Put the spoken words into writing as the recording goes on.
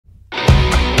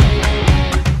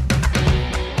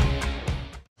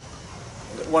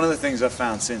one of the things I've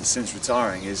found since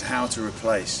retiring is how to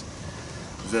replace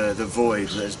the void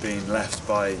that has been left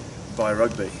by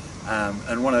rugby.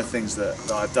 And one of the things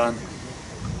that I've done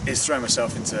is throw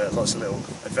myself into lots of little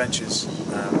adventures.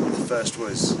 The first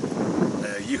was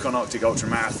a Yukon Arctic Ultra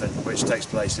Marathon, which takes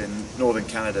place in northern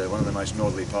Canada, one of the most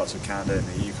northerly parts of Canada in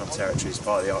the Yukon Territory, is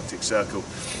part of the Arctic Circle.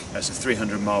 It's a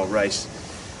 300-mile race,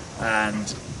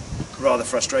 and rather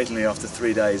frustratingly, after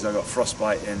 3 days, I got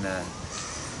frostbite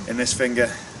in this finger.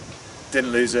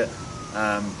 Didn't lose it,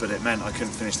 but it meant I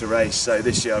couldn't finish the race. So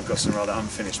this year I've got some rather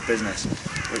unfinished business,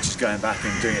 which is going back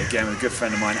and doing it again with a good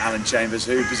friend of mine, Alan Chambers,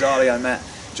 who bizarrely I met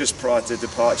just prior to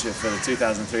departure for the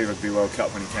 2003 Rugby World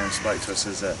Cup when he came and spoke to us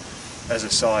as a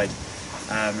side,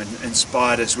 and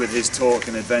inspired us with his talk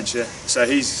and adventure. So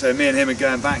me and him are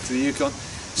going back to the Yukon.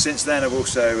 Since then I've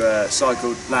also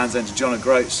cycled Land's End to John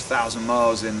O'Groats, 1,000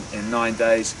 miles in 9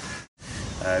 days.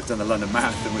 I've done the London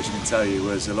Marathon, which I can tell you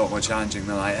was a lot more challenging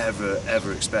than I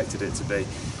ever expected it to be.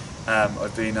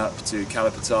 I've been up to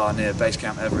Kalapatar near Base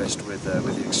Camp Everest with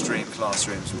the extreme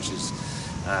classrooms, which is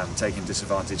taking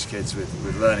disadvantaged kids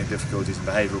with learning difficulties and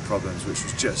behavioural problems, which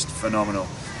was just phenomenal.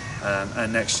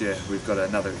 And next year we've got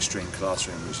another extreme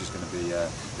classroom, which is going to be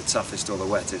the toughest or the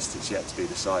wettest. It's yet to be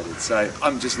decided. So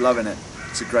I'm just loving it.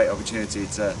 It's a great opportunity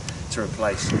to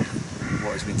replace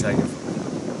what has been taken from